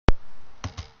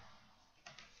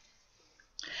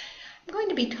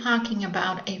to be talking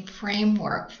about a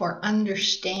framework for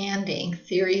understanding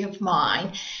theory of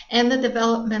mind and the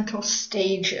developmental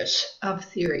stages of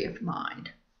theory of mind.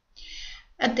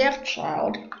 A deaf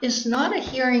child is not a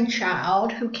hearing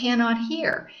child who cannot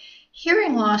hear.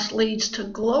 Hearing loss leads to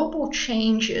global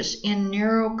changes in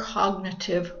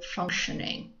neurocognitive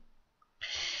functioning.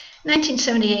 In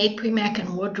 1978, Premack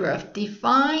and Woodruff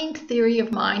defined theory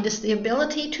of mind as the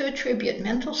ability to attribute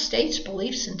mental states,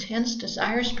 beliefs, intents,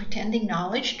 desires, pretending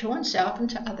knowledge to oneself and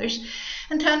to others,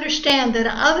 and to understand that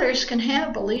others can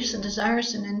have beliefs and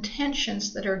desires and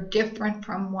intentions that are different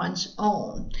from one's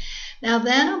own. Now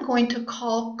then I'm going to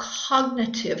call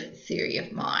cognitive theory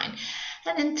of mind.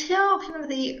 And until kind of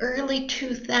the early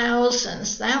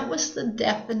 2000s, that was the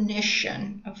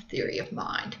definition of theory of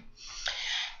mind.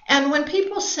 And when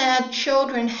people said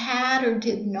children had or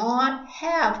did not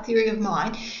have theory of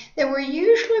mind, they were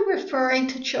usually referring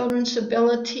to children's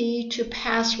ability to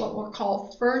pass what were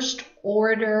called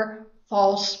first-order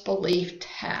false belief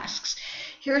tasks.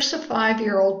 Here's a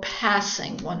 5-year-old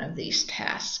passing one of these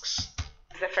tasks.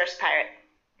 The first pirate.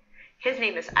 His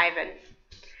name is Ivan.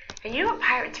 And you know what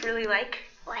pirates really like?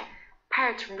 What?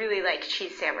 Pirates really like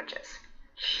cheese sandwiches.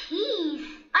 Cheese?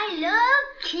 I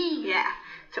love cheese. Yeah.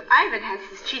 So Ivan has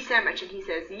his cheese sandwich and he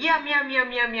says, yum, yum,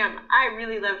 yum, yum, yum. I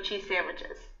really love cheese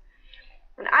sandwiches.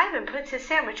 And Ivan puts his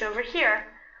sandwich over here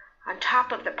on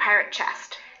top of the pirate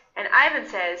chest. And Ivan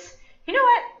says, you know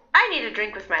what? I need a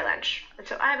drink with my lunch. And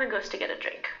so Ivan goes to get a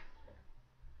drink.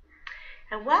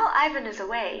 And while Ivan is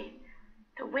away,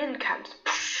 the wind comes,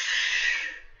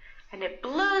 and it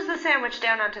blows the sandwich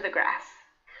down onto the grass.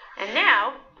 And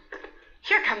now,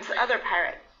 here comes the other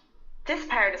pirate. This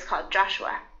pirate is called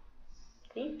Joshua.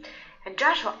 See? And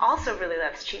Joshua also really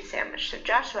loves cheese sandwich. So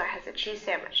Joshua has a cheese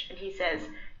sandwich, and he says,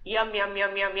 yum, yum,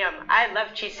 yum, yum, yum. I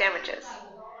love cheese sandwiches.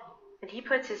 And he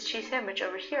puts his cheese sandwich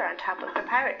over here on top of the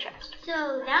pirate chest.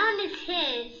 So that one is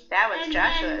his. That was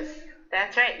Joshua's.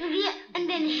 That's right. Yeah, and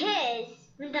then his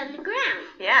went on the ground.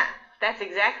 Yeah. That's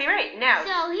exactly right. Now,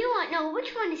 so he won't know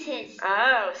which one is his.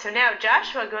 Oh, so now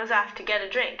Joshua goes off to get a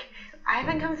drink.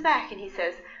 Ivan comes back and he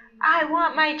says, I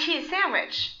want my cheese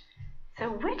sandwich.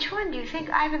 So which one do you think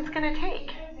Ivan's going to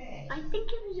take? I think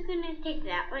he was going to take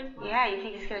that one. Yeah, you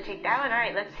think he's going to take that one? All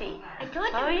right, let's see. I told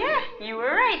you. Oh, yeah, you were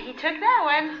right. He took that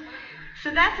one.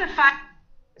 So that's a 5.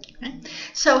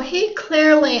 So he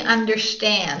clearly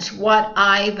understands what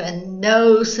Ivan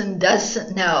knows and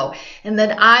doesn't know, and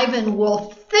that Ivan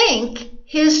will think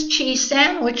his cheese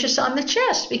sandwich is on the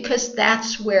chest because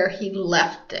that's where he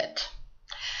left it.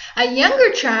 A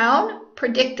younger child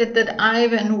predicted that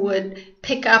Ivan would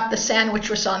pick up the sandwich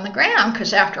was on the ground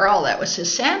because after all that was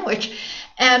his sandwich.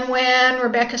 And when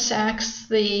Rebecca Sachs,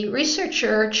 the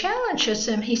researcher, challenges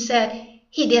him, he said,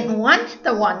 he didn't want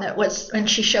the one that was, when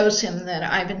she shows him that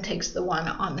Ivan takes the one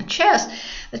on the chest,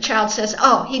 the child says,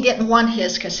 oh, he didn't want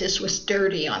his because his was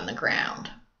dirty on the ground.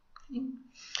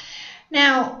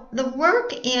 Now, the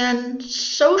work in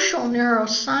social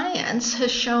neuroscience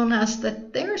has shown us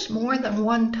that there's more than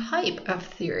one type of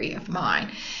theory of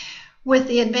mind. With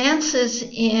the advances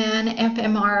in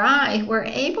fMRI, we're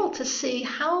able to see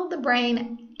how the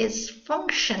brain is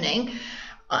functioning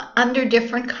under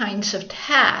different kinds of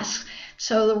tasks.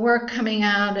 So the work coming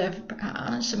out of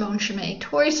Simone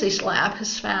Chimay-Torsey's lab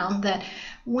has found that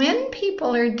when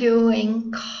people are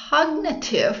doing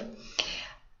cognitive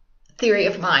theory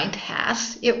of mind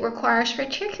tasks, it requires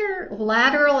particular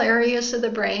lateral areas of the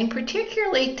brain,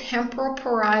 particularly temporal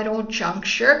parietal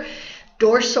juncture,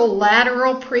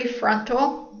 dorsolateral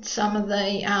prefrontal, some of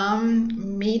the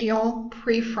medial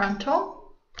prefrontal.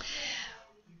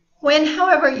 When,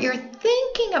 however, you're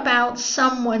thinking about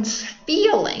someone's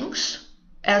feelings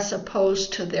as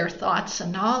opposed to their thoughts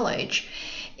and knowledge,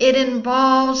 it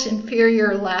involves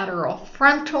inferior lateral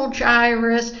frontal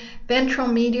gyrus, ventral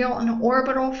medial, and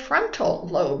orbital frontal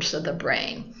lobes of the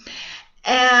brain.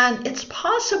 And it's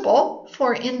possible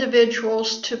for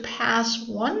individuals to pass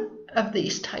one of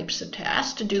these types of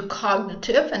tasks, to do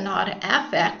cognitive and not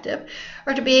affective,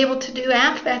 or to be able to do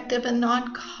affective and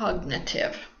not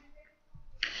cognitive.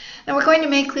 Now we're going to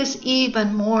make this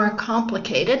even more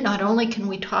complicated. Not only can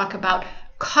we talk about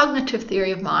cognitive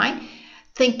theory of mind,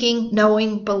 thinking,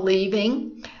 knowing,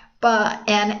 believing,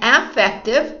 and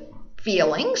affective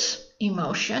feelings,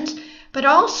 emotions, but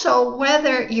also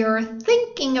whether you're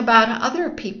thinking about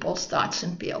other people's thoughts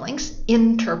and feelings,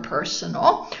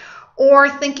 interpersonal, or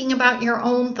thinking about your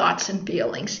own thoughts and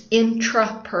feelings,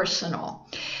 intrapersonal.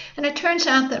 And it turns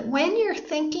out that when you're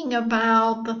thinking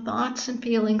about the thoughts and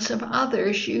feelings of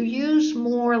others, you use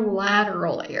more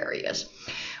lateral areas.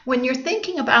 When you're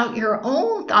thinking about your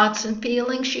own thoughts and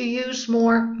feelings, you use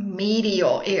more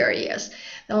medial areas.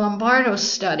 The Lombardo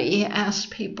study asked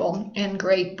people in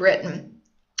Great Britain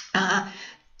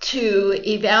to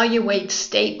evaluate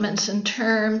statements in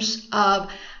terms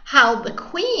of how the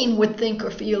Queen would think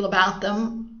or feel about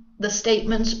them, the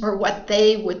statements, or what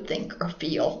they would think or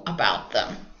feel about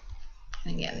them.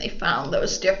 And again, they found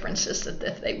those differences, that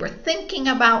if they were thinking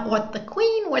about what the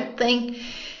Queen would think,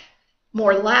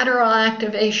 more lateral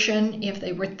activation. If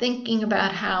they were thinking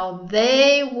about how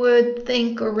they would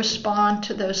think or respond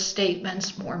to those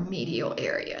statements, more medial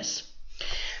areas.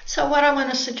 So what I want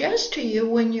to suggest to you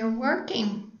when you're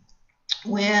working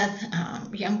with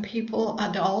young people,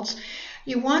 adults,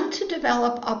 you want to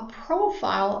develop a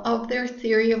profile of their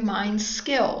theory of mind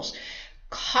skills.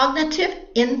 Cognitive,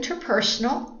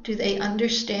 interpersonal. Do they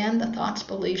understand the thoughts,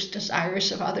 beliefs,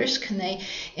 desires of others? Can they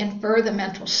infer the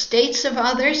mental states of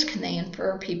others? Can they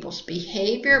infer people's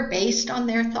behavior based on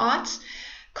their thoughts?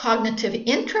 Cognitive,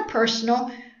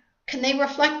 intrapersonal. Can they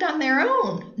reflect on their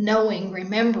own knowing,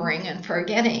 remembering, and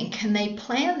forgetting? Can they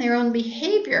plan their own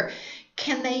behavior?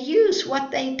 Can they use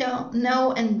what they don't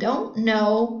know and don't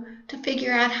know to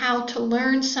figure out how to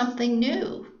learn something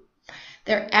new?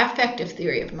 Their affective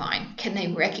theory of mind. Can they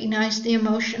recognize the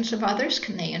emotions of others?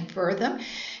 Can they infer them?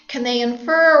 Can they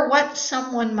infer what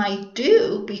someone might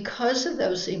do because of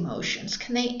those emotions?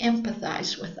 Can they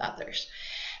empathize with others?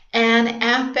 And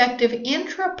affective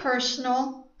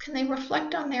intrapersonal. Can they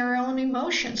reflect on their own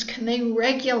emotions? Can they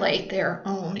regulate their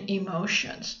own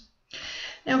emotions?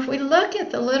 Now, if we look at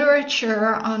the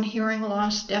literature on hearing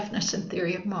loss, deafness, and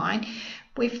theory of mind,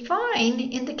 we find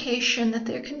indication that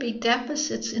there can be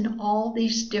deficits in all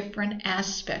these different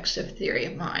aspects of theory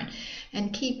of mind.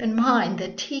 And keep in mind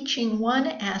that teaching one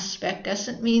aspect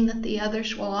doesn't mean that the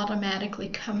others will automatically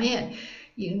come in.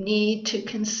 You need to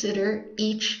consider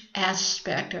each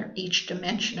aspect or each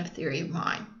dimension of theory of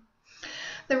mind.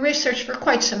 The research for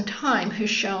quite some time has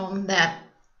shown that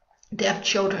deaf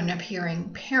children of hearing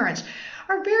parents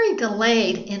are very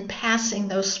delayed in passing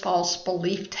those false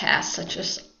belief tasks, such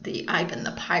as the Ivan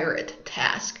the Pirate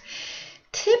task.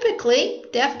 Typically,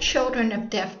 deaf children of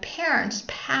deaf parents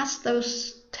pass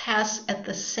those tasks at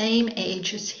the same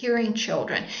age as hearing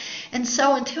children. And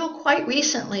so until quite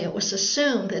recently, it was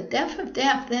assumed that deaf of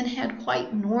deaf then had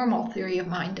quite normal theory of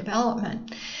mind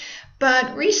development.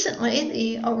 But recently,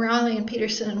 the O'Reilly and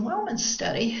Peterson and Wellman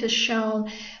study has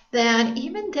shown that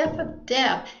even deaf of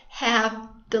deaf have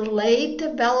delayed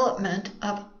development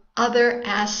of other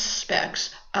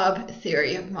aspects of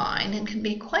theory of mind and can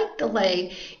be quite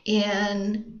delayed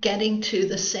in getting to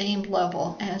the same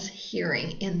level as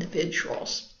hearing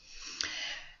individuals.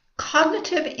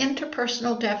 Cognitive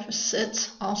interpersonal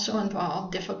deficits also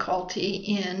involve difficulty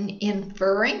in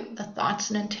inferring the thoughts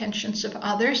and intentions of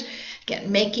others, again,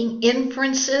 making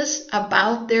inferences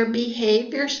about their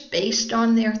behaviors based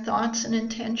on their thoughts and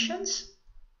intentions.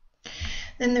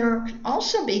 Then there will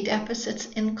also be deficits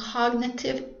in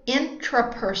cognitive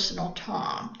intrapersonal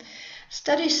TOM.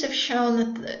 Studies have shown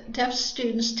that the deaf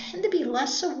students tend to be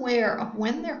less aware of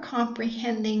when they're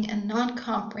comprehending and not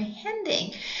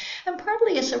comprehending. And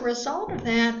probably as a result of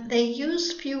that, they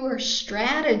use fewer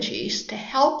strategies to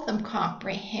help them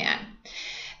comprehend.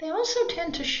 They also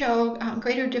tend to show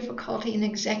greater difficulty in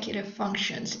executive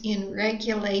functions, in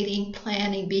regulating,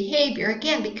 planning behavior,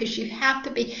 again, because you have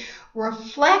to be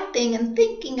reflecting and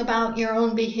thinking about your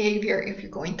own behavior if you're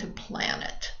going to plan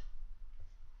it.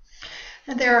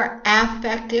 And there are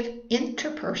affective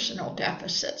interpersonal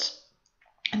deficits.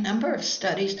 A number of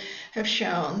studies have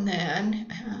shown that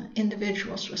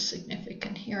individuals with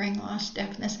significant hearing loss,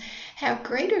 deafness, have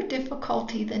greater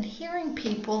difficulty than hearing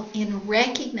people in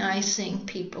recognizing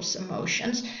people's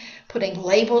emotions, putting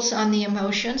labels on the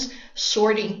emotions,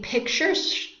 sorting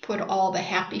pictures, put all the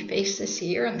happy faces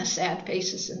here and the sad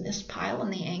faces in this pile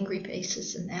and the angry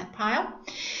faces in that pile.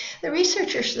 The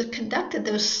researchers that conducted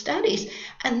those studies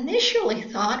initially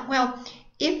thought, well,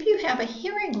 if you have a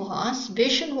hearing loss,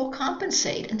 vision will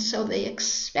compensate. And so they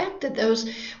expected those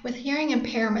with hearing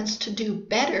impairments to do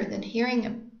better than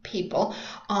hearing people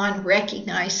on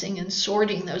recognizing and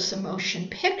sorting those emotion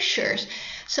pictures.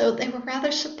 So they were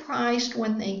rather surprised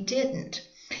when they didn't.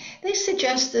 They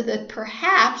suggested that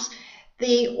perhaps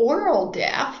the oral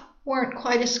deaf weren't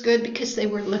quite as good because they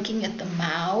were looking at the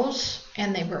mouths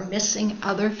and they were missing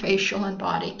other facial and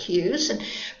body cues. And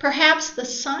perhaps the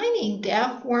signing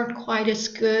deaf weren't quite as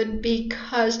good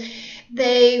because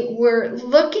they were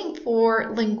looking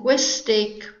for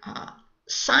linguistic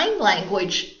sign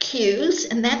language cues,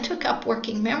 and that took up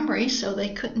working memory, so they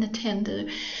couldn't attend to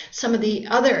some of the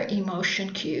other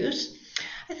emotion cues.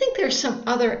 I think there's some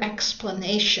other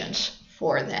explanations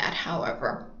for that.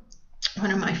 However, one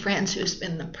of my friends who's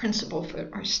been the principal for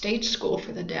our state school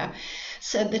for the deaf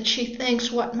said that she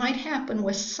thinks what might happen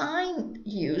with sign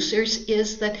users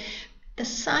is that the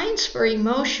signs for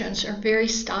emotions are very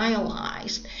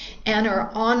stylized and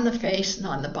are on the face and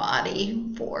on the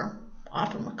body for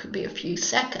often what could be a few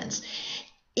seconds.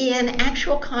 In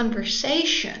actual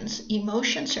conversations,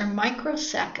 emotions are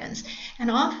microseconds,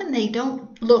 and often they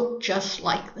don't look just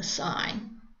like the sign.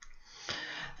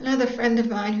 Another friend of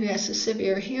mine who has a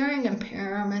severe hearing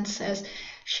impairment says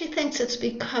she thinks it's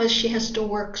because she has to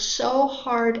work so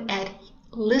hard at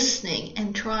listening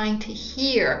and trying to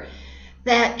hear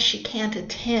that she can't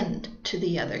attend to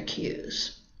the other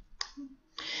cues.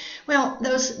 Well,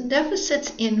 those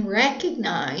deficits in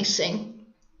recognizing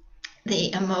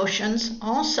the emotions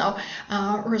also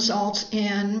results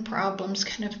in problems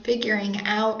kind of figuring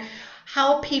out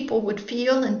how people would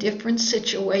feel in different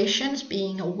situations,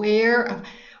 being aware of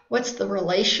what's the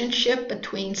relationship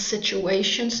between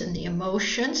situations and the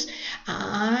emotions,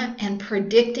 and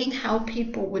predicting how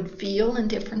people would feel in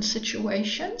different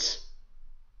situations.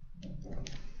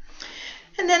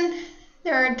 And then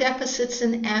there are deficits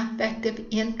in affective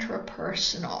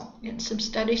intrapersonal. And some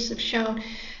studies have shown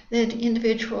that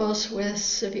individuals with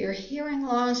severe hearing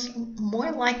loss are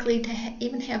more likely to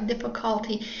even have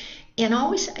difficulty in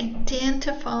always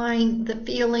identifying the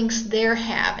feelings they're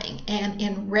having and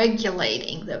in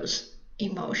regulating those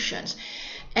emotions,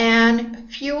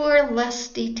 and fewer, less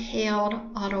detailed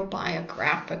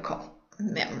autobiographical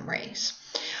memories.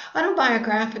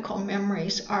 Autobiographical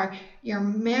memories are your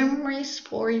memories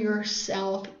for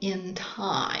yourself in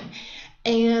time,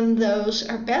 and those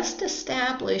are best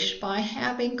established by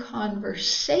having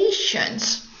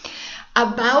conversations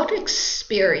about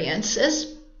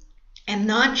experiences. And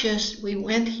not just, we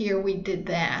went here, we did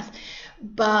that,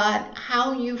 but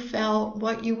how you felt,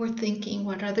 what you were thinking,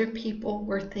 what other people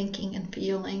were thinking and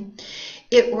feeling.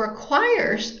 It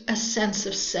requires a sense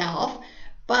of self,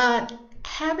 but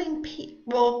having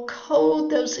people code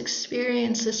those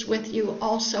experiences with you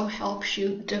also helps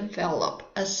you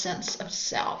develop a sense of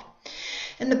self.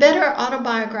 And the better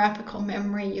autobiographical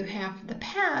memory you have of the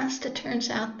past, it turns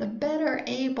out the better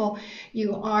able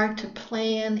you are to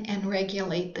plan and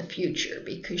regulate the future,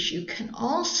 because you can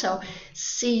also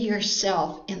see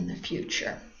yourself in the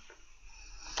future.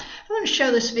 I want to show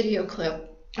this video clip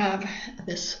of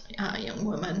this young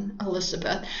woman,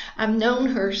 Elizabeth. I've known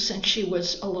her since she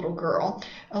was a little girl.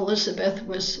 Elizabeth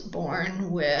was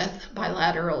born with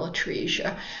bilateral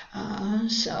atresia,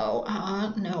 so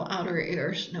no outer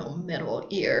ears, no middle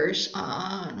ears.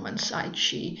 On one side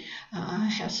she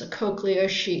has a cochlea.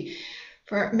 She,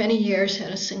 for many years,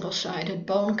 had a single-sided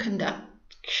bone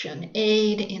conduction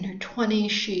aid. In her 20s,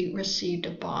 she received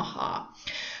a BAHA.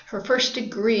 Her first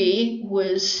degree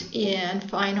was in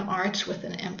fine arts with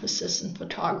an emphasis in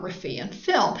photography and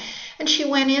film. And she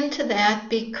went into that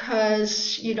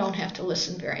because you don't have to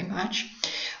listen very much.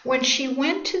 When she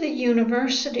went to the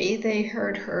university, they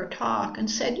heard her talk and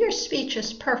said, "Your speech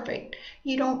is perfect.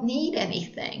 You don't need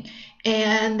anything."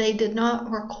 And they did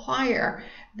not require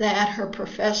that her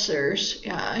professors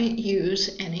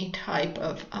use any type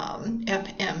of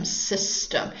FM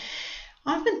system.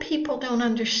 Often people don't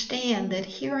understand that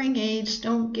hearing aids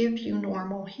don't give you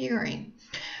normal hearing.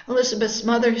 Elizabeth's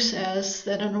mother says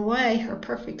that in a way her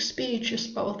perfect speech is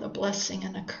both a blessing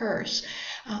and a curse.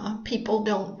 People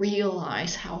don't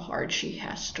realize how hard she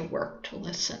has to work to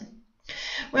listen.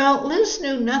 Well, Liz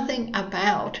knew nothing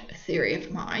about theory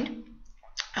of mind.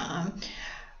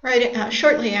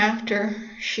 Shortly after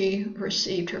she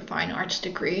received her fine arts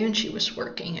degree, and she was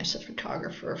working as a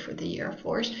photographer for the Air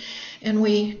Force, and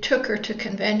we took her to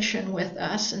convention with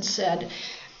us and said,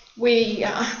 "We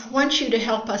want you to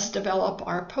help us develop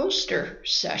our poster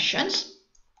sessions.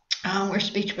 We're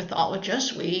speech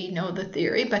pathologists. We know the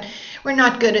theory, but we're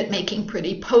not good at making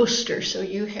pretty posters, so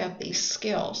you have these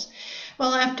skills."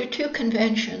 Well, after 2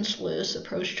 conventions, Liz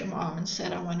approached her mom and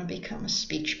said, "I want to become a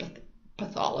speech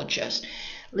pathologist."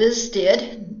 Liz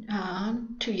did.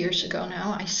 2 years ago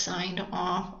now, I signed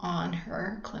off on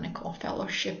her clinical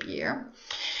fellowship year.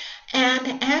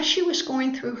 And as she was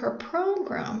going through her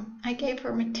program, I gave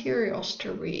her materials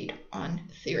to read on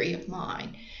theory of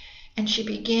mind. And she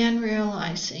began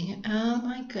realizing, oh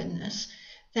my goodness,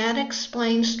 that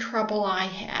explains trouble I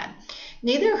had.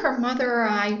 Neither her mother or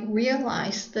I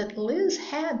realized that Liz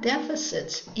had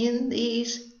deficits in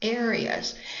these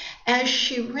areas. As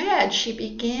she read, she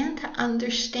began to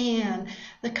understand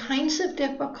the kinds of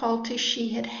difficulties she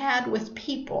had had with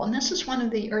people. And this is one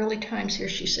of the early times here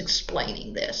she's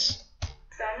explaining this.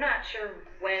 So I'm not sure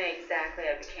when exactly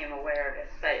I became aware of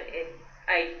it, but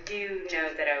I do know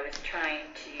that I was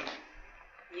trying to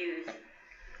use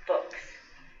books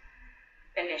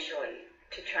initially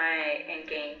to try and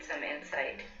gain some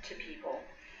insight to people.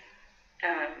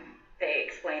 They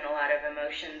explain a lot of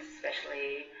emotions,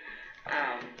 especially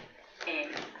in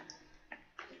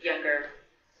younger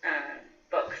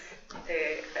books,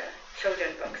 the children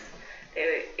books.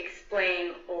 They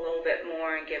explain a little bit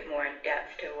more and get more in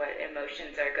depth to what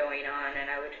emotions are going on, and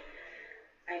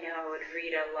I know I would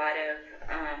read a lot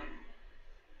of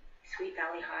Sweet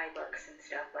Valley High books and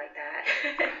stuff like that,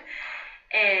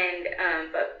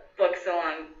 and but books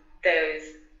along those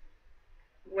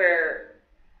where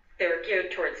they were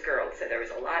geared towards girls, so there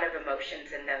was a lot of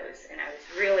emotions in those, and I was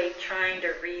really trying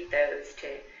to read those to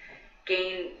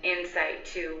gain insight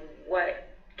to what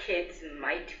kids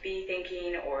might be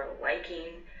thinking or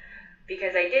liking,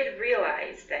 because I did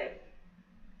realize that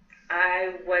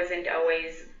I wasn't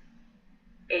always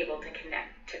able to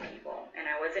connect to people, and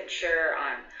I wasn't sure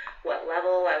on what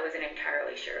level. I wasn't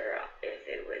entirely sure if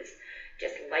it was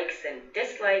just likes and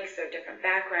dislikes or different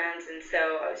backgrounds, and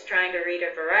so I was trying to read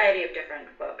a variety of different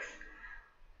books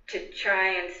to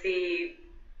try and see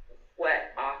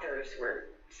what authors were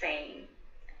saying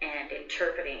and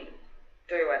interpreting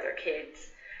through other kids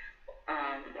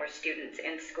or students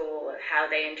in school, of how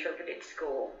they interpreted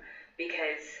school,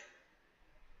 because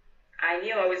I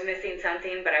knew I was missing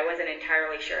something, but I wasn't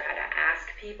entirely sure how to ask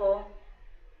people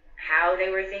how they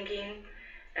were thinking.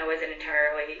 I wasn't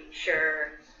entirely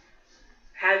sure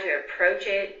how to approach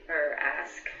it or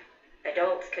ask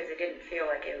adults, because it didn't feel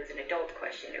like it was an adult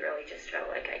question. It really just felt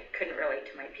like I couldn't relate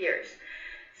to my peers.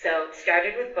 So it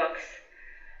started with books,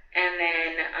 and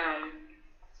then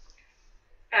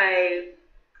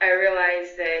I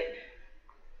realized that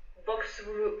books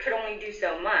could only do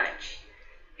so much,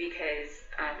 because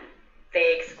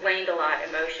they explained a lot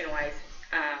emotion-wise,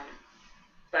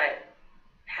 but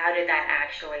how did that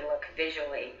actually look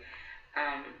visually?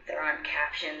 There aren't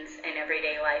captions in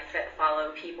everyday life that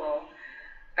follow people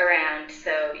around,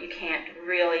 so you can't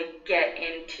really get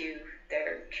into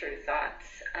their true thoughts,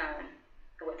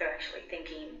 what they're actually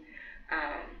thinking,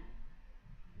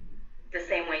 the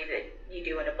same way that you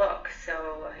do in a book.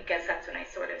 So I guess that's when I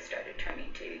sort of started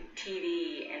turning to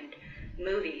TV and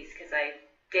movies, because I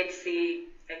did see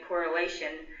a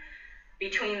correlation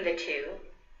between the two,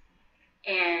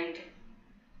 and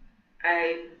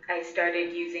I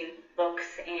started using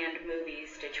books and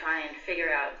movies to try and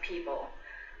figure out people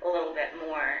a little bit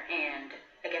more, and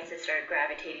I guess I started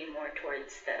gravitating more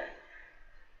towards the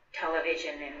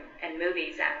television and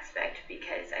movies aspect,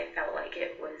 because I felt like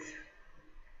it was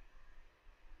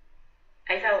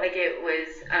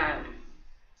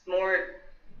more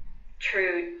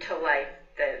true to life.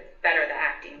 The better the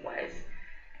acting was,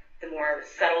 the more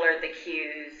subtler the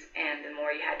cues, and the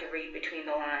more you had to read between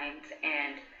the lines,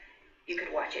 and you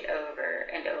could watch it over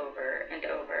and over and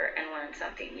over and learn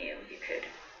something new. You could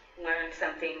learn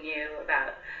something new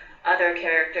about other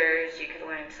characters. You could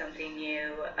learn something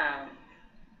new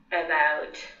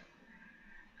about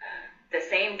the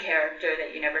same character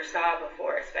that you never saw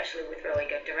before, especially with really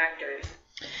good directors.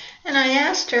 And I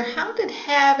asked her, how did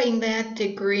having that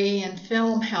degree in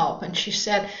film help? And she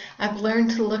said, I've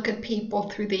learned to look at people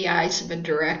through the eyes of a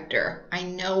director. I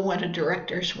know what a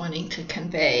director's wanting to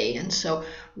convey, and so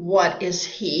what is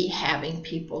he having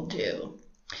people do?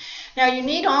 Now, you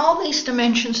need all these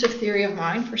dimensions of theory of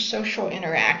mind for social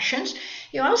interactions.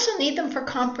 You also need them for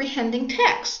comprehending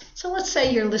text. So let's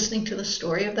say you're listening to the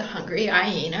story of the hungry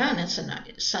hyena, and it's a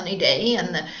sunny day,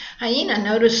 and the hyena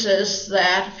notices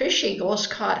that a fish eagle has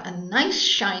caught a nice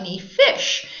shiny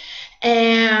fish.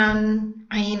 And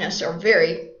hyenas are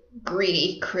very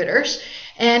greedy critters.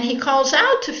 And he calls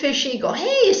out to Fish Eagle,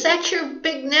 hey, is that your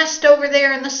big nest over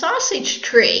there in the sausage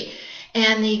tree?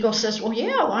 And the eagle says, well,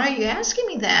 yeah, why are you asking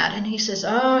me that? And he says,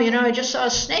 oh, I just saw a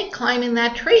snake climbing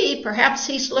that tree. Perhaps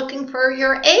he's looking for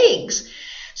your eggs.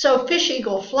 So Fish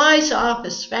Eagle flies off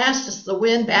as fast as the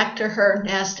wind back to her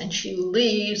nest, and she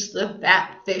leaves the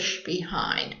fat fish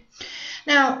behind.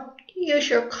 Now, use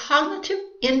your cognitive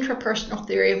intrapersonal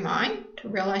theory of mind to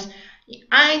realize,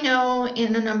 I know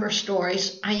in a number of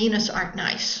stories, hyenas aren't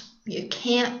nice. You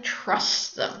can't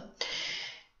trust them.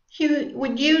 You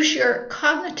would use your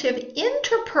cognitive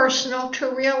interpersonal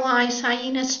to realize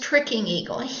hyena's tricking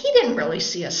eagle. He didn't really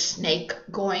see a snake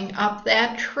going up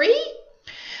that tree.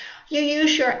 You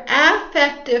use your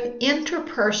affective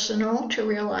interpersonal to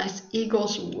realize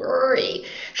eagle's worry.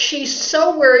 She's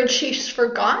so worried she's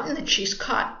forgotten that she's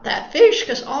caught that fish,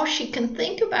 because all she can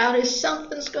think about is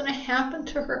something's going to happen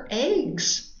to her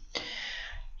eggs.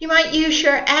 You might use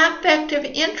your affective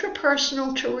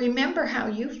intrapersonal to remember how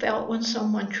you felt when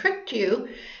someone tricked you,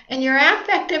 In your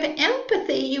affective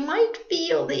empathy, you might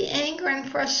feel the anger and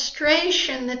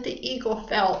frustration that the eagle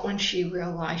felt when she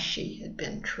realized she had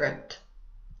been tricked.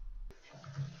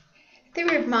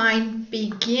 Theory of mind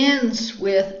begins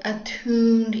with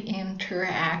attuned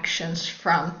interactions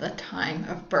from the time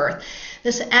of birth.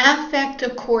 This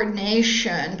affective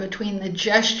coordination between the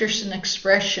gestures and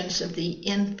expressions of the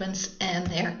infants and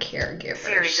their caregivers. A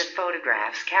series of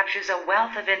photographs captures a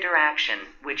wealth of interaction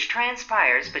which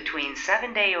transpires between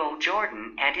 7-day-old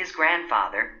Jordan and his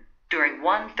grandfather during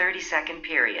one 30-second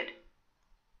period.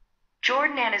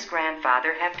 Jordan and his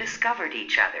grandfather have discovered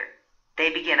each other. They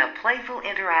begin a playful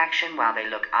interaction while they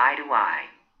look eye to eye.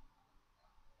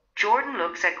 Jordan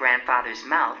looks at grandfather's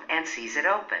mouth and sees it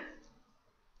open.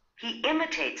 He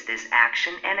imitates this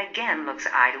action and again looks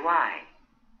eye to eye.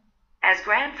 As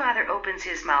grandfather opens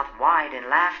his mouth wide in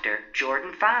laughter,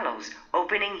 Jordan follows,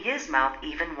 opening his mouth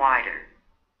even wider.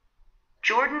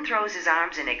 Jordan throws his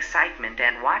arms in excitement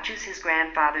and watches his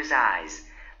grandfather's eyes,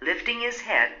 lifting his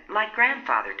head like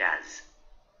grandfather does.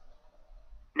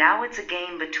 Now it's a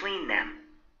game between them.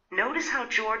 Notice how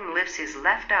Jordan lifts his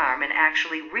left arm and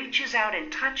actually reaches out and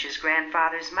touches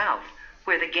grandfather's mouth,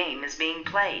 where the game is being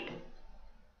played.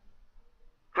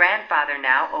 Grandfather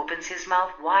now opens his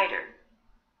mouth wider.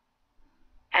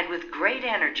 And with great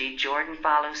energy, Jordan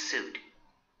follows suit.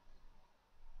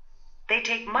 They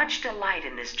take much delight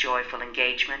in this joyful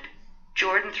engagement.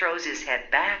 Jordan throws his head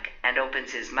back and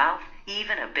opens his mouth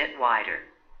even a bit wider.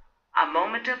 A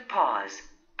moment of pause,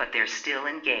 but they're still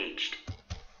engaged.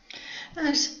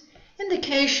 There's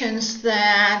indications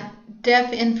that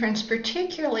deaf infants,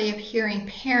 particularly of hearing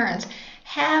parents,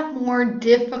 have more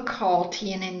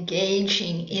difficulty in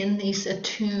engaging in these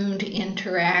attuned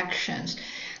interactions.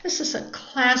 This is a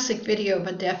classic video of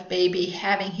a deaf baby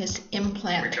having his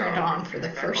implant turned on for the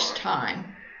first time.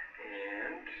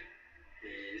 And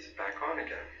he's back on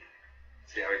again.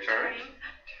 See how he turns?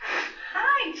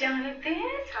 Hi, Jonathan.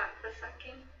 Talk for a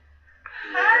second.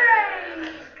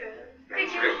 Hi. Good.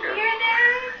 Did you Real good. hear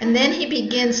that? And then he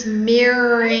begins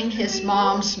mirroring his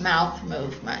mom's mouth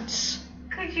movements.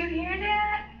 Could you hear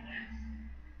that?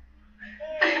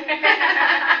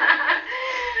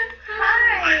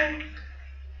 Hi.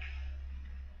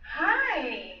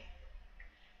 Hi.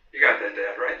 You got that,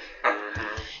 Dad, right?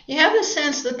 You have the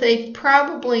sense that they've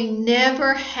probably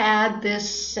never had this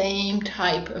same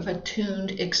type of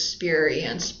attuned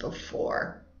experience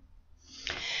before.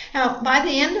 Now, by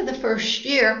the end of the first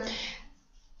year,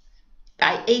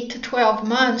 by 8 to 12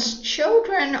 months,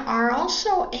 children are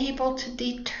also able to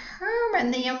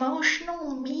determine the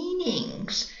emotional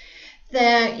meanings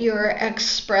that you're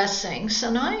expressing.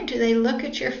 So not only do they look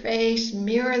at your face,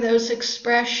 mirror those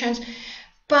expressions,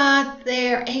 but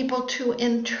they're able to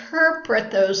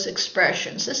interpret those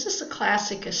expressions. This is a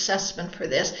classic assessment for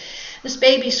this. This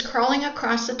baby's crawling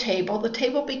across the table. The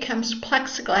table becomes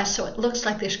plexiglass, so it looks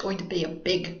like there's going to be a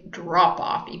big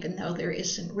drop-off, even though there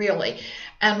isn't really.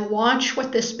 And watch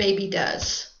what this baby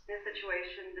does. In this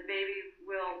situation, the baby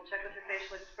will check with her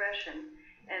facial expression,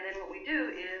 and then what we do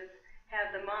is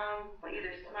have the mom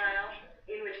either smile,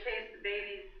 in which case the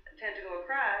babies tend to go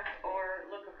across, or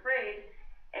look afraid,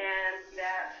 and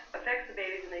that affects the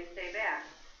babies and they stay back.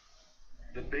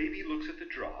 The baby looks at the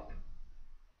drop,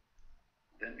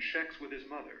 then checks with his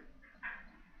mother.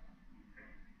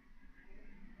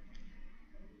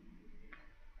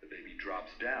 The baby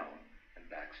drops down and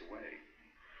backs away.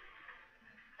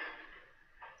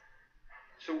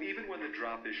 So even when the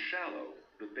drop is shallow,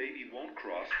 the baby won't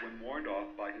cross when warned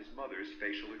off by his mother's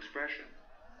facial expression.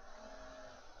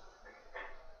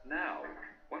 Now,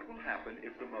 what will happen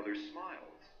if the mother smiles?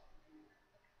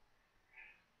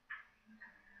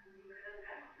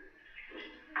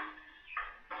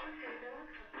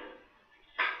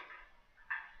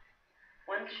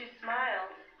 Once she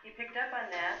smiled, he picked up on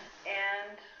that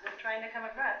and was trying to come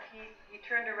across. He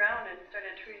turned around and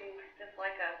started treating this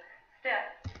like a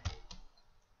step.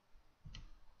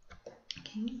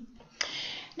 Okay.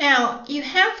 Now, you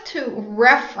have to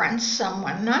reference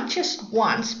someone, not just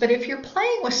once, but if you're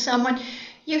playing with someone,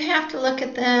 you have to look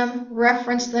at them,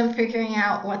 reference them, figuring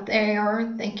out what they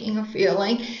are thinking or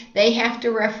feeling. They have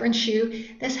to reference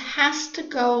you. This has to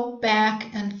go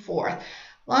back and forth.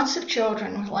 Lots of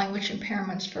children with language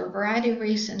impairments, for a variety of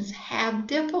reasons, have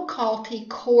difficulty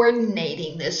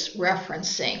coordinating this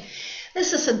referencing.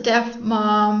 This is a deaf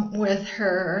mom with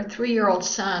her 3-year-old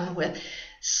son with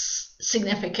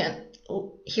significant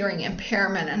hearing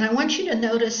impairment, and I want you to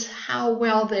notice how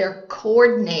well they're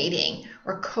coordinating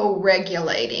or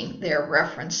co-regulating their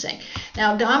referencing.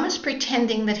 Now, Dom is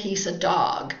pretending that he's a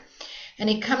dog, and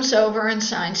he comes over and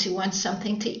signs he wants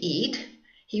something to eat.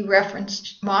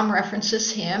 Mom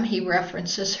references him, he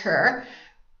references her.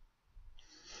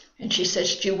 And she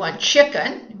says, do you want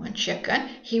chicken? You want chicken.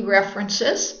 He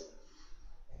references,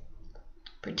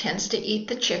 pretends to eat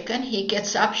the chicken. He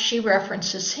gets up, she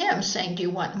references him, saying, do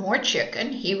you want more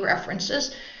chicken? He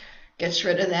references, gets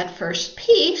rid of that first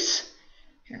piece.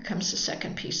 Here comes the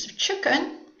second piece of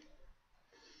chicken.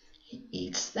 He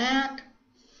eats that,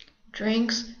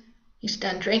 drinks. He's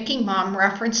done drinking. Mom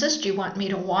references, do you want me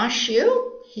to wash you?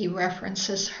 He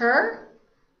references her.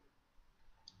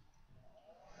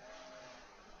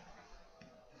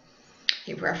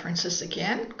 He references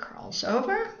again, crawls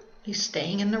over. He's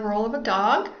staying in the role of a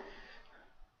dog.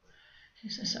 He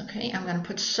says, okay, I'm going to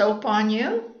put soap on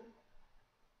you.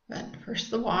 But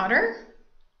first the water.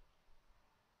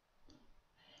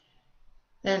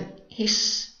 Then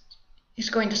he's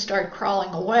going to start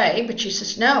crawling away, but she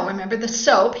says, no, remember the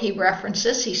soap. He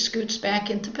references, he scoots back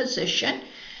into position.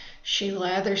 She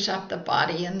lathers up the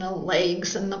body and the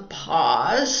legs and the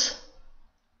paws.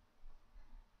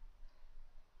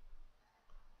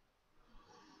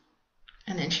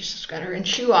 And then she's just got her and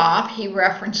shoe off. He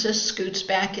references, scoots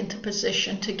back into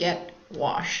position to get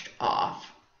washed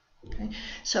off. Okay?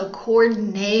 So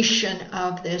coordination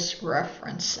of this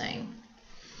referencing.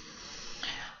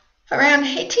 Around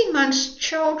 18 months,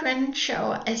 children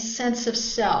show a sense of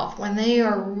self when they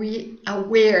are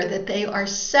aware that they are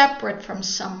separate from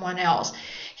someone else.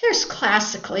 Here's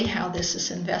classically how this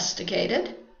is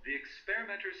investigated. The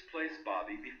experimenters place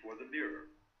Bobby before the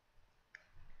mirror,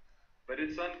 but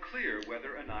it's unclear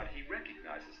whether or not he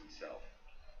recognizes himself.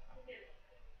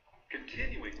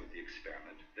 Continuing with the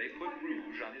experiment, they put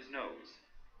rouge on his nose.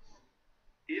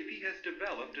 If he has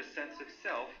developed a sense of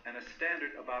self and a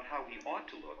standard about how he ought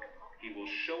to look, he will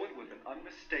show it with an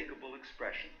unmistakable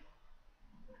expression.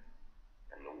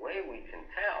 And the way we can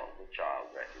tell the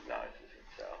child recognizes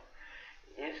itself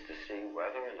is to see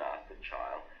whether or not the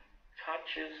child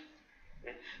touches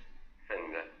its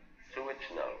finger to its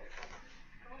nose.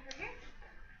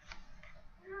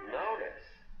 Notice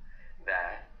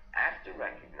that after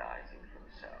recognizing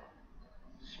himself,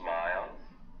 smiles,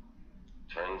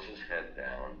 turns his head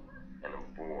down, and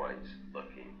avoids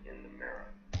looking in the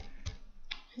mirror.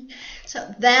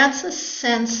 So that's a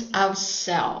sense of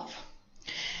self.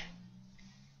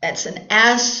 That's an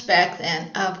aspect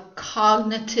then of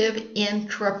cognitive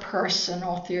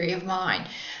intrapersonal theory of mind.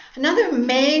 Another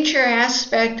major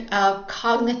aspect of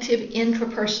cognitive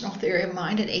intrapersonal theory of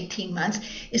mind at 18 months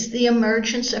is the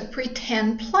emergence of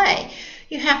pretend play.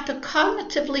 You have to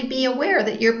cognitively be aware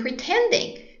that you're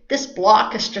pretending. This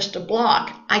block is just a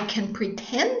block. I can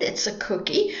pretend it's a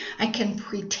cookie. I can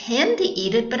pretend to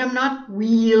eat it, but I'm not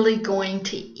really going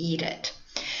to eat it.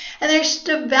 And there's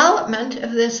development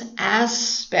of this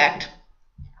aspect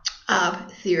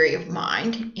of theory of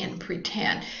mind in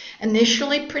pretend.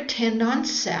 Initially pretend on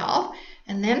self,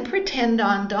 and then pretend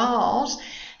on dolls,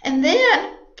 and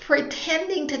then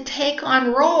pretending to take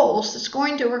on roles that's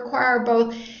going to require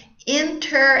both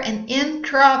inter and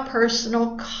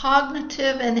intrapersonal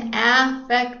cognitive and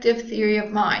affective theory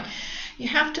of mind. You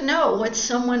have to know what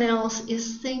someone else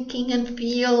is thinking and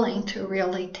feeling to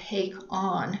really take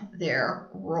on their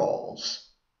roles.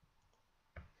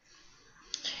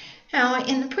 Now,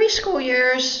 in the preschool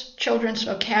years, children's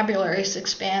vocabulary is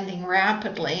expanding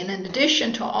rapidly, and in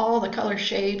addition to all the color,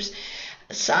 shapes,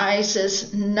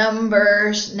 sizes,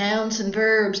 numbers, nouns, and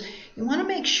verbs, you want to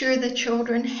make sure that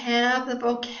children have the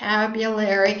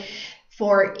vocabulary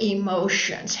for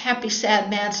emotions. Happy, sad,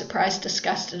 mad, surprised,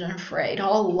 disgusted, and afraid.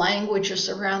 All languages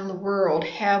around the world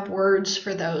have words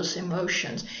for those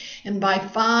emotions. And by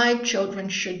 5, children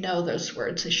should know those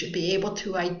words. They should be able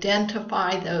to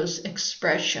identify those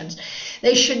expressions.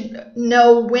 They should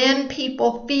know when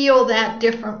people feel that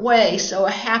different way. So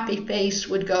a happy face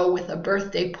would go with a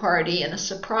birthday party, and a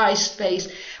surprised face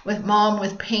with mom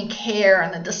with pink hair,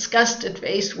 and a disgusted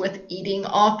face with eating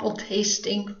awful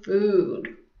tasting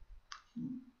food.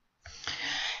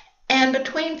 And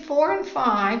between 4 and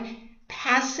 5,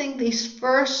 passing these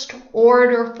first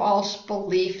order false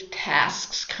belief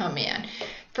tasks come in.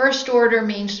 First order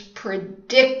means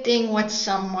predicting what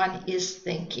someone is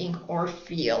thinking or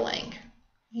feeling.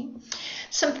 Okay?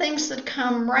 Some things that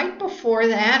come right before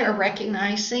that are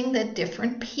recognizing that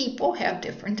different people have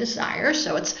different desires.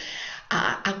 So it's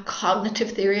a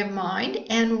cognitive theory of mind,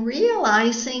 and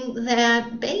realizing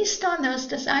that based on those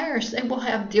desires, they will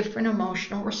have different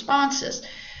emotional responses.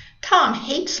 Tom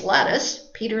hates lettuce.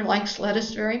 Peter likes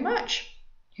lettuce very much.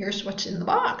 Here's what's in the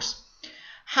box.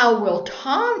 How will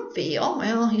Tom feel?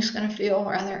 Well, he's going to feel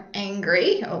rather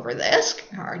angry over this,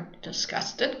 or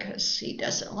disgusted because he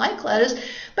doesn't like lettuce.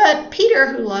 But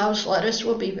Peter, who loves lettuce,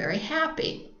 will be very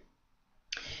happy.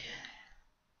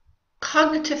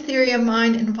 Cognitive theory of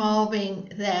mind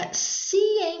involving that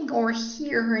seeing or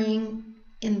hearing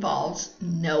involves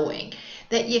knowing.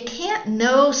 That you can't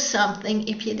know something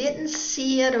if you didn't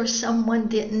see it or someone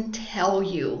didn't tell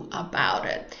you about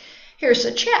it. Here's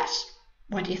a chest.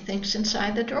 What do you think's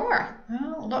inside the drawer?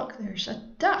 Oh, look, there's a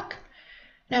duck.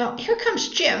 Now, here comes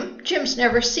Jim. Jim's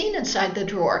never seen inside the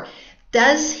drawer.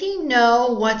 Does he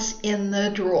know what's in the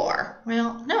drawer?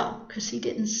 Well, no, because he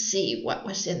didn't see what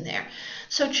was in there.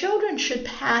 So children should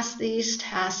pass these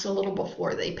tasks a little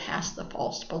before they pass the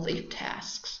false belief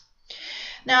tasks.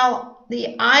 Now,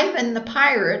 the Ivan the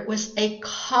pirate was a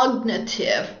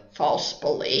cognitive false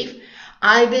belief.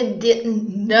 Ivan didn't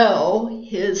know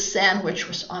his sandwich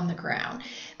was on the ground.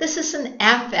 This is an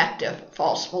affective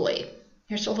false belief.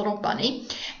 Here's a little bunny.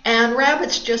 And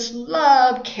rabbits just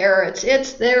love carrots.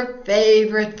 It's their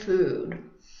favorite food.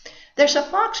 There's a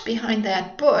fox behind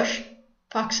that bush.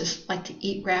 Foxes like to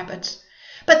eat rabbits.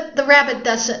 But the rabbit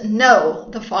doesn't know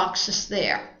the fox is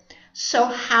there. So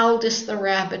how does the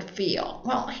rabbit feel?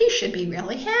 Well, he should be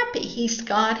really happy. He's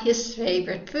got his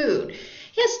favorite food.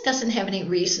 He doesn't have any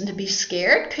reason to be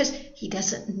scared because he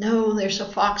doesn't know there's a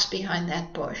fox behind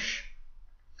that bush.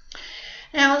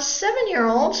 Now,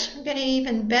 7-year-olds are getting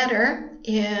even better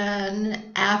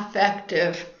in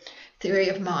affective theory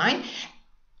of mind,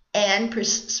 and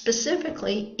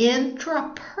specifically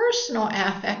intrapersonal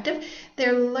affective.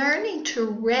 They're learning to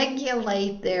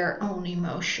regulate their own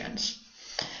emotions.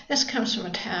 This comes from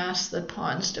a task that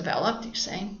Pons developed. He's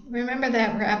saying, remember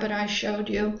that rabbit I showed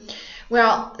you?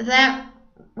 Well, that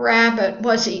rabbit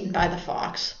was eaten by the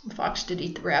fox. The fox did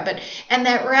eat the rabbit. And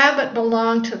that rabbit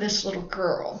belonged to this little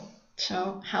girl.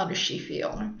 So how does she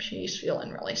feel? She's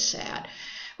feeling really sad.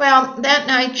 Well, that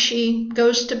night she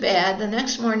goes to bed. The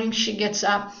next morning she gets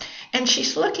up and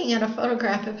she's looking at a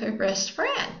photograph of her best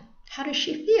friend. How does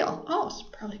she feel? Oh, it's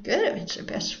probably good if it's her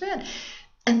best friend.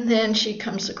 And then she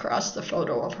comes across the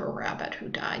photo of her rabbit who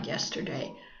died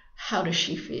yesterday. How does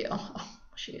she feel? Oh,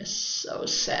 she is so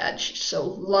sad. She so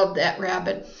loved that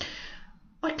rabbit.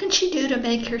 What can she do to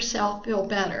make herself feel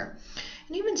better?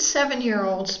 And even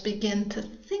 7-year-olds begin to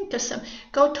think of some.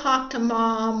 Go talk to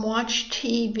mom, watch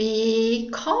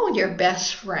TV, call your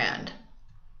best friend.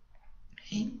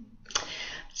 Okay.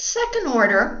 Second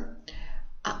order,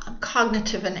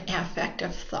 cognitive and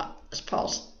affective thought,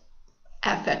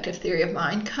 affective theory of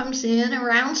mind comes in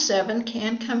around 7,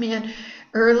 can come in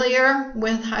earlier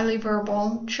with highly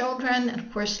verbal children, and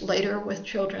of course later with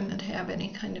children that have any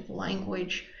kind of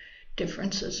language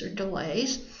differences or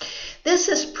delays. This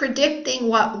is predicting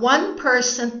what one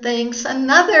person thinks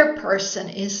another person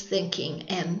is thinking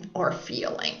and or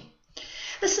feeling.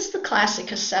 This is the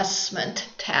classic assessment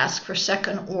task for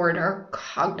second order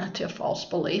cognitive false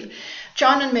belief.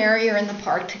 John and Mary are in the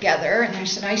park together, and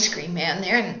there's an ice cream man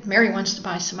there, and Mary wants to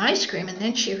buy some ice cream, and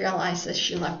then she realizes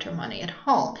she left her money at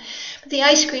home. But the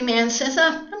ice cream man says,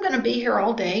 I'm going to be here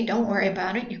all day. Don't worry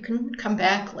about it. You can come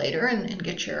back later and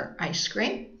get your ice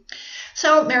cream.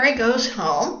 So Mary goes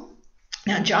home.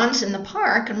 Now, John's in the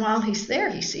park, and while he's there,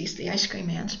 he sees the ice cream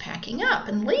man's packing up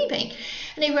and leaving.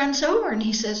 And he runs over and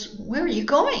he says, where are you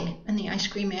going? And the ice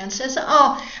cream man says,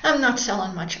 oh, I'm not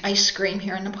selling much ice cream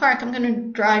here in the park. I'm going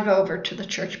to drive over to the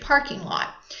church parking lot.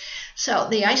 So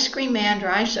the ice cream man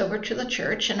drives over to the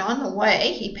church, and on the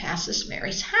way, he passes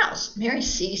Mary's house. Mary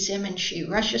sees him, and she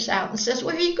rushes out and says,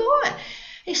 where are you going?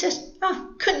 He says,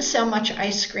 oh, couldn't sell much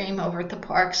ice cream over at the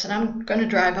parks, and I'm going to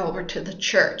drive over to the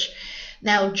church.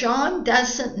 Now, John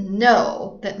doesn't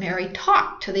know that Mary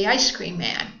talked to the ice cream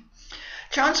man.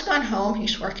 John's gone home.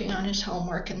 He's working on his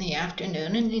homework in the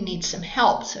afternoon, and he needs some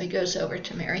help. So he goes over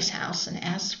to Mary's house and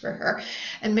asks for her.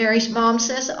 And Mary's mom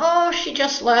says, oh, she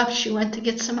just left. She went to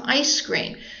get some ice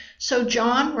cream. So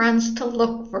John runs to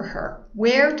look for her.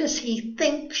 Where does he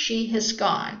think she has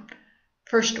gone?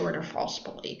 First order false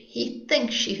belief. He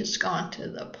thinks she has gone to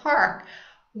the park.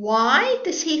 Why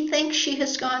does he think she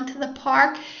has gone to the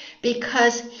park?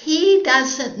 Because he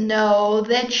doesn't know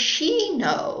that she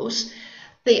knows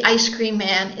the ice cream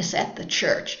man is at the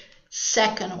church.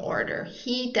 Second order,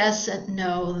 he doesn't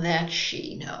know that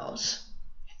she knows.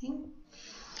 Okay?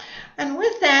 And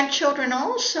with that, children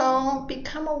also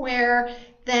become aware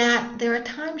that there are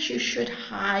times you should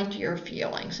hide your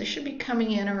feelings. They should be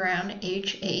coming in around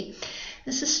age 8.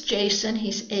 This is Jason.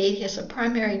 He's 8. He has a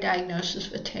primary diagnosis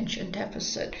of attention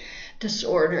deficit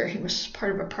disorder. He was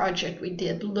part of a project we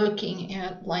did looking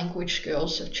at language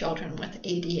skills of children with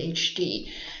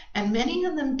ADHD. And many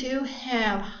of them do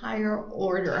have higher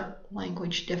order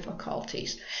language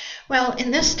difficulties. Well,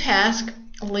 in this task,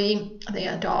 Lee,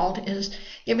 the adult, is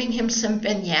giving him some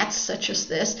vignettes such as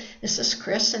this. This is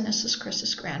Chris, and this is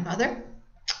Chris's grandmother.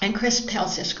 And Chris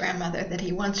tells his grandmother that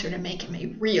he wants her to make him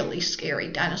a really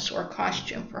scary dinosaur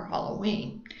costume for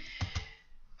Halloween.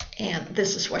 And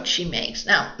this is what she makes.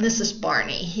 Now, this is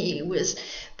Barney. He was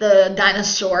the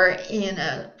dinosaur in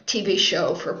a TV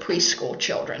show for preschool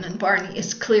children. And Barney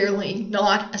is clearly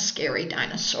not a scary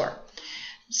dinosaur.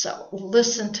 So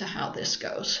listen to how this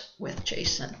goes with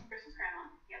Jason. Chris's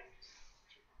grandma, yep.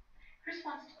 Chris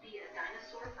wants to be a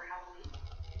dinosaur for Halloween.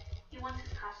 He wants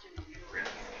his costume to be really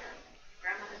scary.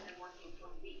 Grandma has been working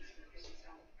for weeks on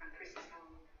Chris's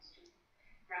Halloween costume.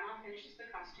 Grandma finishes the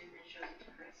costume and shows it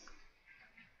to Chris.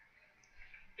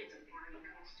 It's a Barney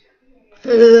costume.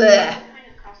 What kind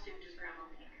of costume does Grandma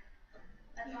make?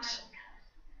 A Barney costume.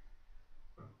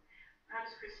 How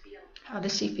does Chris feel? How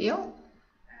does he feel?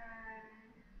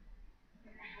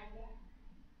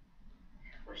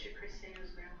 What should Chris say to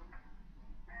his grandma?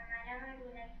 I don't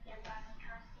really like the Barney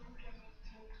costume because it's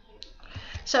too cute.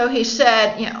 So he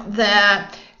said,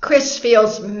 that Chris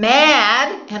feels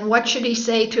mad, and what should he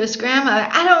say to his grandmother?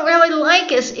 I don't really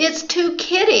like it. It's too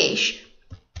kiddish.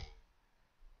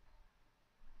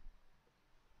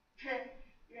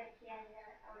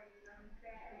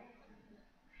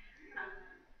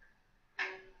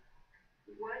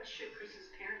 What should Chris's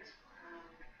parents,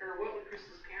 or what would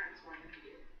Chris's parents want him to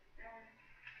do?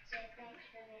 Say thanks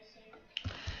for the suit.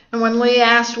 And when Lee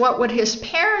asked what would his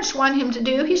parents want him to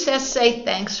do, he says, say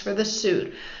thanks for the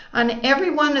suit. On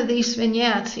every one of these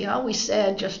vignettes, he always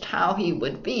said just how he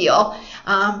would feel,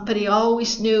 but he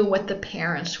always knew what the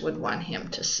parents would want him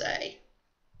to say.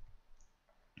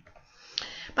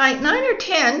 By 9 or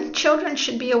 10, children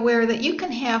should be aware that you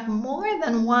can have more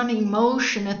than one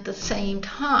emotion at the same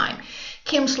time.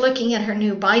 Kim's looking at her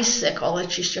new bicycle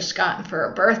that she's just gotten for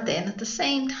her birthday, and at the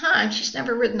same time, she's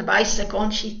never ridden a bicycle,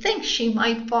 and she thinks she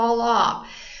might fall off.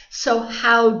 So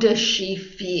how does she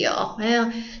feel?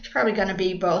 Well, she's probably going to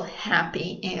be both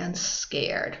happy and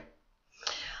scared.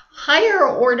 Higher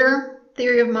order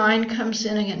theory of mind comes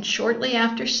in again shortly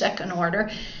after second order,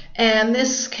 and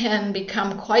this can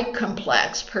become quite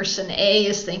complex. Person A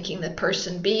is thinking that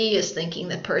person B is thinking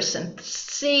that person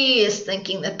C is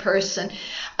thinking that person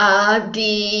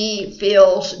D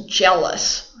feels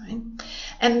jealous. Right?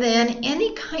 And then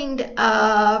any kind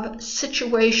of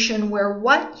situation where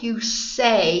what you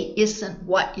say isn't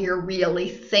what you're really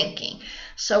thinking.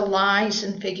 So lies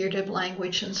and figurative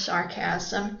language and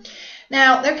sarcasm.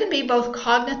 Now, there can be both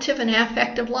cognitive and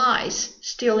affective lies.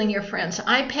 Stealing your friend's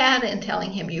iPad and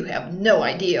telling him you have no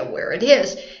idea where it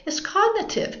is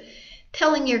cognitive.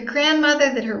 Telling your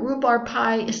grandmother that her rhubarb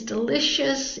pie is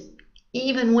delicious,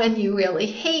 even when you really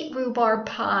hate rhubarb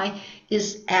pie,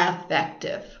 is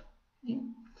affective.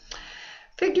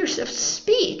 Figures of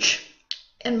speech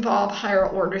involve higher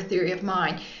order theory of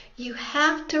mind. You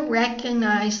have to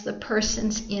recognize the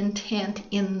person's intent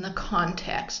in the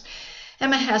context.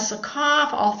 Emma has a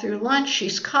cough all through lunch.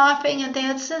 She's coughing, and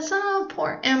Dad says, oh,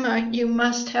 poor Emma, you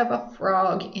must have a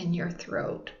frog in your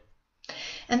throat.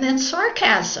 And then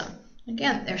sarcasm.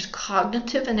 Again, there's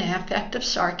cognitive and affective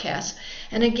sarcasm.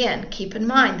 And again, keep in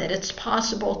mind that it's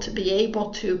possible to be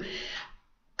able to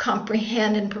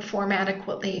comprehend and perform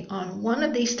adequately on one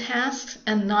of these tasks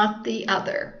and not the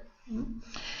other.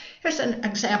 Here's an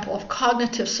example of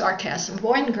cognitive sarcasm.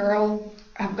 Boy and girl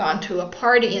have gone to a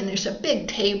party, and there's a big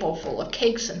table full of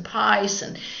cakes and pies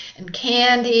and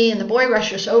candy, and the boy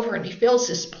rushes over and he fills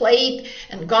his plate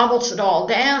and gobbles it all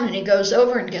down, and he goes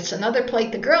over and gets another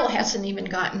plate. The girl hasn't even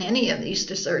gotten any of these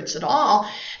desserts at all,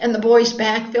 and the boy's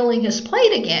back filling his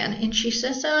plate again, and she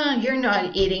says, oh, you're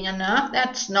not eating enough.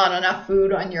 That's not enough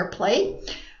food on your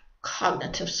plate.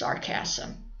 Cognitive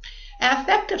sarcasm.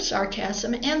 Affective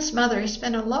sarcasm. Anne's mother has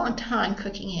spent a long time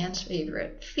cooking Anne's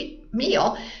favorite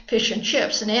meal, fish and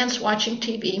chips, and Anne's watching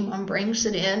TV. Mom brings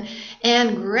it in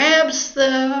and grabs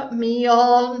the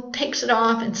meal, takes it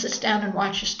off, and sits down and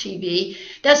watches TV.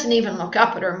 Doesn't even look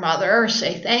up at her mother or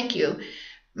say thank you.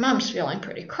 Mom's feeling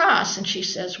pretty cross, and she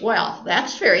says, well,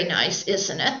 that's very nice,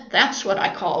 isn't it? That's what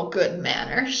I call good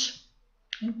manners.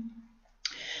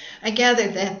 I gather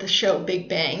that the show Big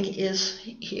Bang is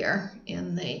here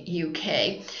in the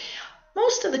UK.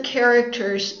 Most of the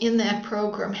characters in that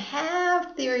program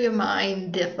have theory of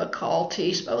mind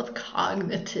difficulties, both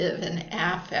cognitive and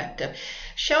affective.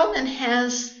 Sheldon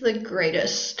has the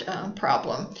greatest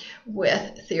problem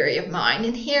with theory of mind,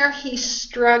 and here he's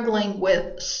struggling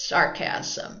with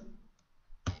sarcasm.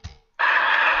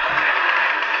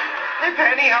 The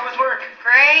Hi, Penny. How was work?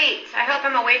 Great. I hope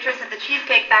I'm a waitress at the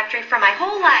Cheesecake Factory for my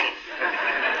whole life.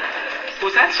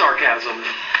 Was that sarcasm?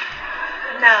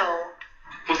 No.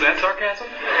 Was that sarcasm?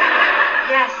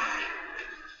 Yes.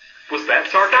 Was that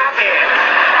sarcasm?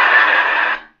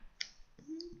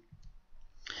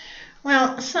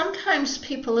 Well, sometimes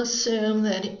people assume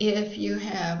that if you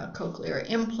have a cochlear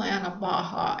implant, a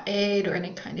Baha 8, or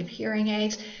any kind of hearing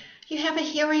aids, you have a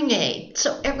hearing aid,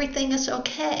 so everything is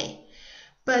okay.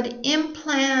 But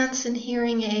implants and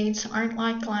hearing aids aren't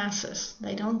like glasses.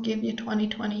 They don't give you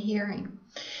 20/20 hearing.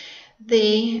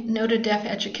 The noted deaf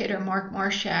educator Mark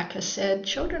Marshak has said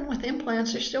children with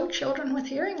implants are still children with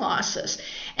hearing losses.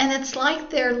 And it's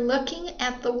like they're looking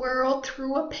at the world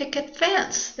through a picket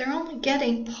fence. They're only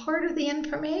getting part of the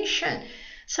information.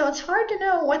 So it's hard to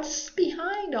know what's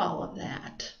behind all of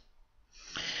that.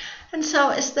 And so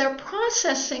as they're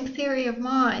processing theory of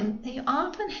mind, they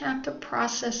often have to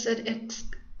process it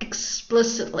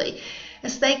explicitly.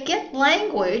 As they get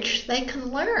language, they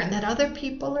can learn that other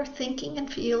people are thinking and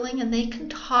feeling, and they can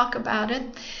talk about it.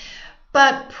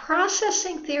 But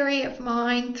processing theory of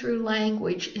mind through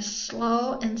language is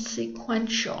slow and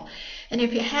sequential. And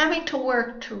if you're having to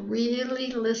work to really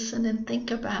listen and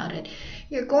think about it,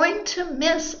 you're going to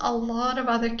miss a lot of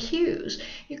other cues.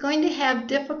 You're going to have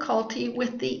difficulty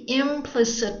with the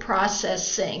implicit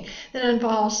processing that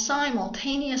involves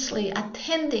simultaneously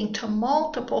attending to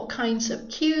multiple kinds of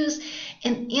cues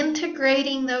and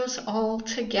integrating those all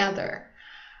together.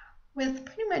 With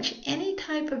pretty much any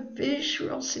type of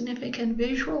significant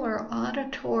visual or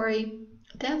auditory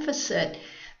deficit,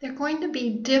 there are going to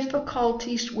be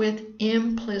difficulties with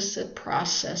implicit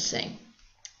processing.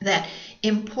 That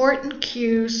important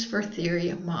cues for theory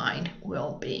of mind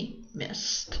will be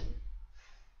missed.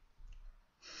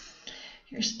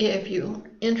 If you're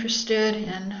interested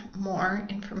in more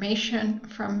information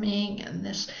from me, and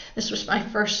this was my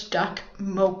first duck,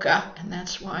 Mocha, and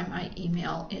that's why my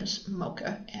email is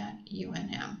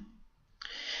mocha@UNM.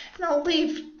 And I'll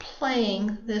leave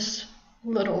playing this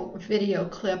little video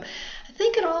clip. I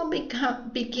think it all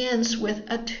begins with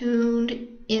attuned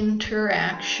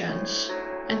interactions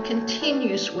and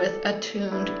continues with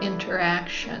attuned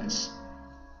interactions.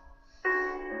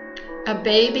 A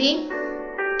baby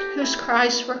whose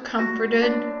cries were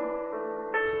comforted,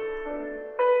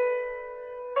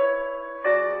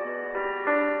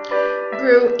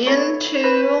 grew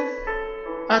into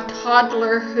a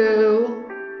toddler who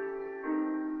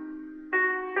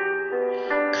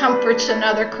comforts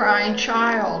another crying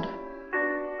child.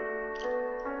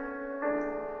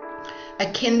 A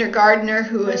kindergartner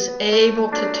who is able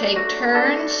to take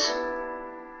turns.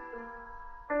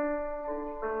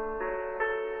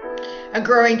 A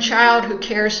growing child who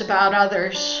cares about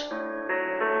others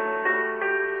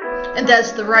and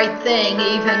does the right thing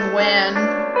even when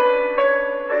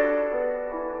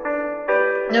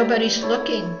nobody's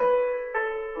looking.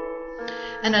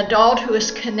 An adult who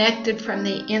is connected from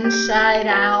the inside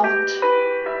out.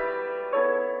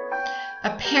 A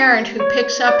parent who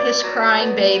picks up his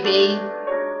crying baby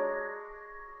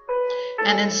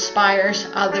and inspires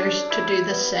others to do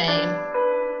the same.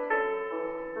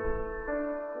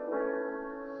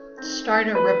 Start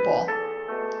a ripple.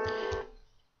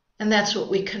 And that's what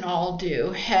we can all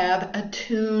do, have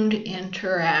attuned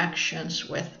interactions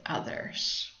with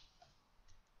others.